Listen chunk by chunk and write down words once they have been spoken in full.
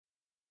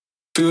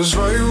Feels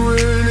right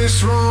when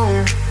it's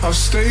wrong. I've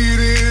stayed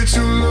here too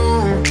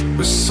long,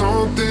 but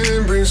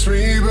something brings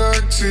me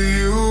back to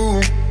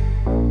you.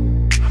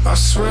 I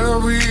swear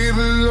we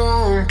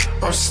belong.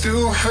 I'm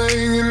still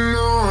hanging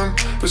on,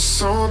 but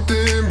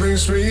something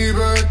brings me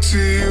back to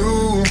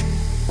you.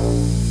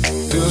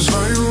 Feels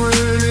right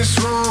when it's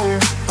wrong.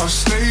 I've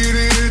stayed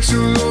here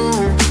too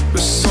long,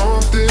 but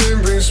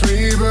something brings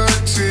me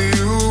back to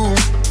you.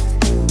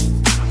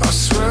 I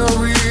swear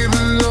we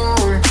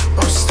belong.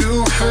 I'm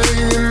still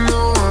hanging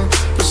on,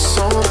 but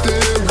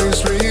something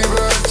brings me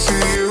back to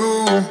you.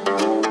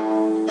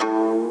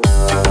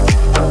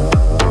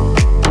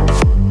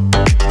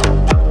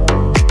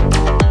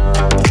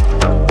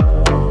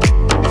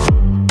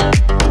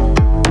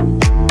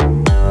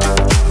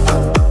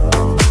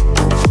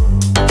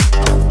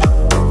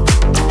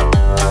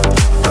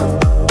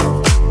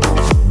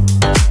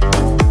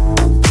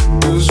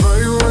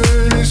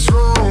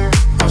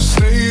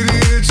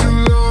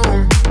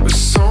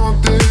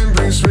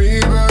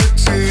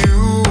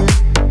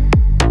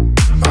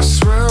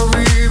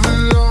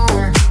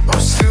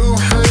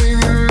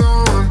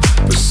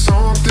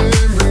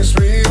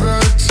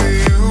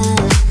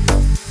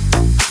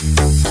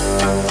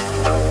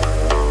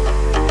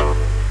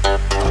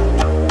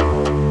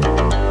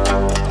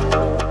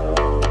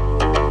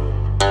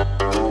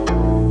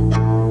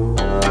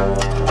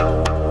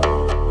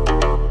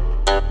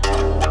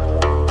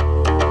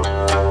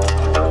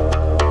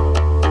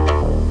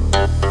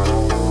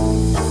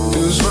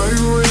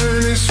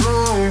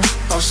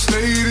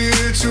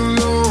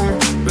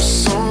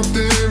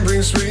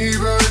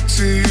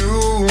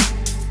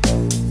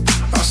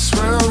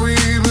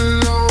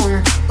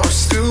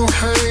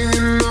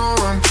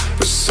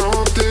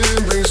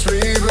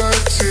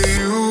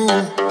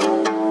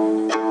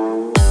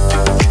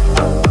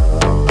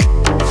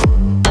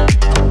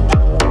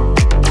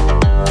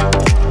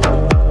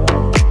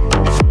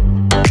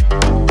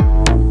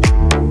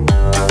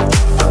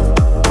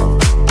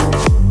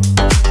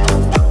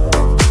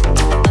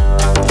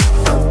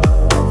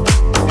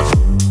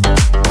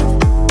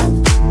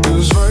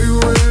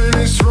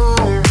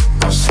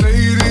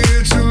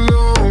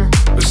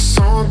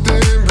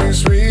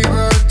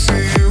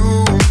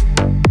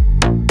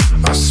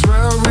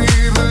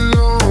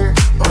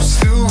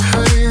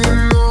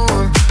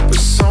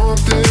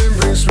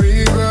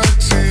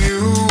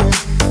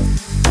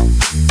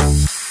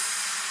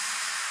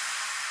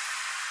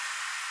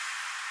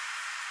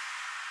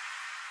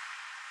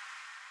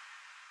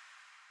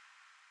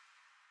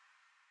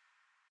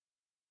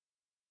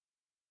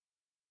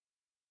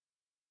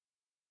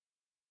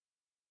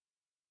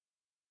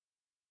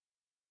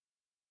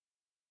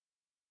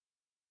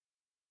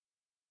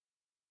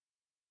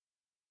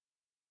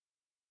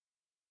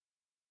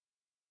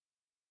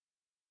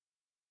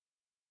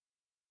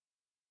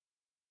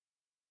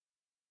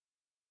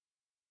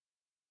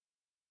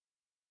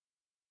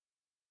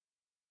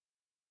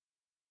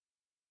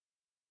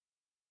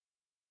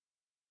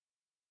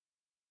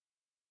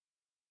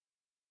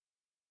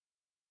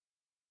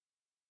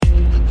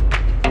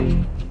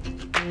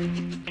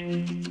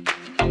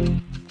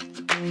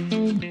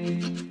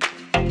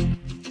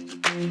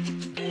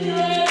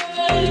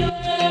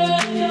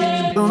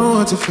 Don't know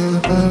what to feel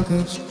about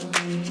this.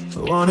 I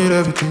wanted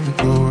everything to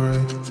go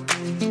right,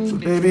 but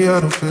baby I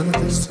don't feel it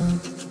this time.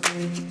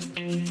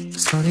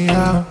 It's funny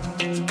how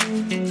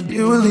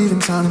you were leaving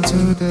town in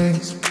 2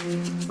 days.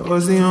 I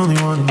was the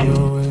only one in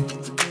your way.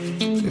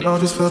 It all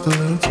just felt a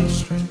little too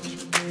strange.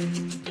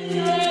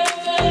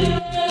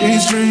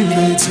 These dreams,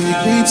 they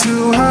take me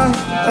too high.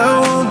 I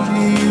won't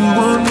need you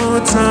one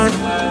more time.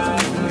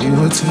 You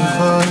were too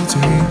far to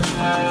reach.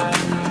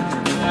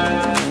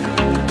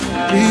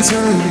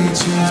 Eternity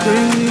chains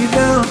bring me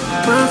down.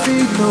 My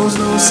feet knows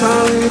no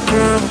solid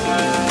ground.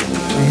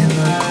 Being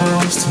that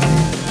close to me,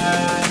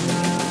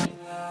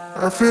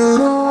 I feel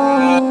alone.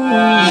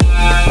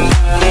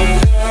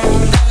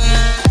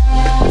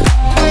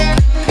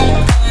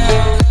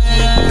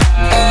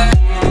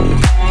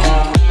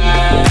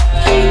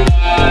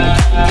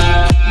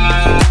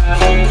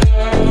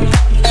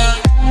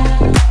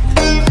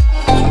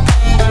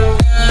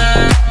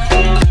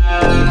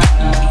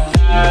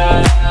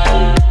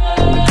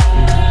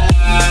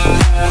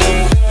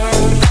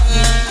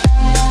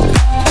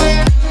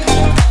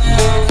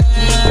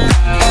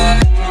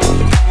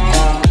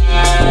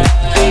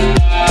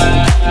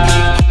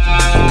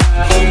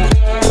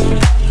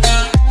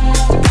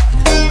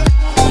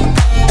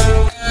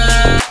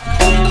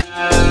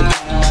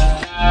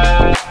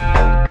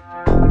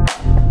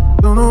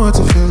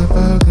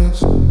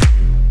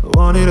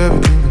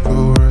 Everything to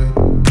go right,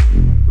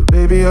 but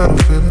baby I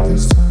don't feel it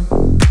this time.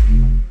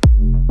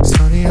 It's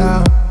funny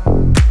how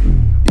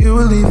you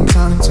were leaving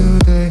town in 2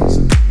 days.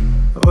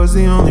 I was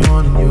the only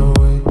one in your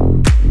way.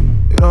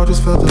 It all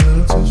just felt a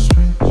little too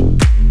strange.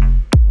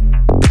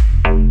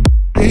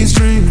 These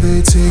dreams,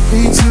 they take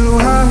me too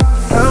high.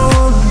 I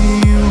won't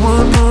need you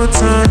one more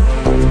time.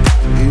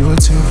 You were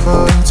too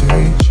far to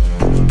reach.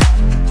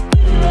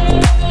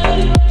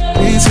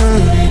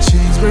 Eternity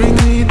chains bring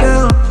me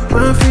down.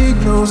 My feet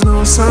knows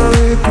no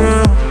solid ground.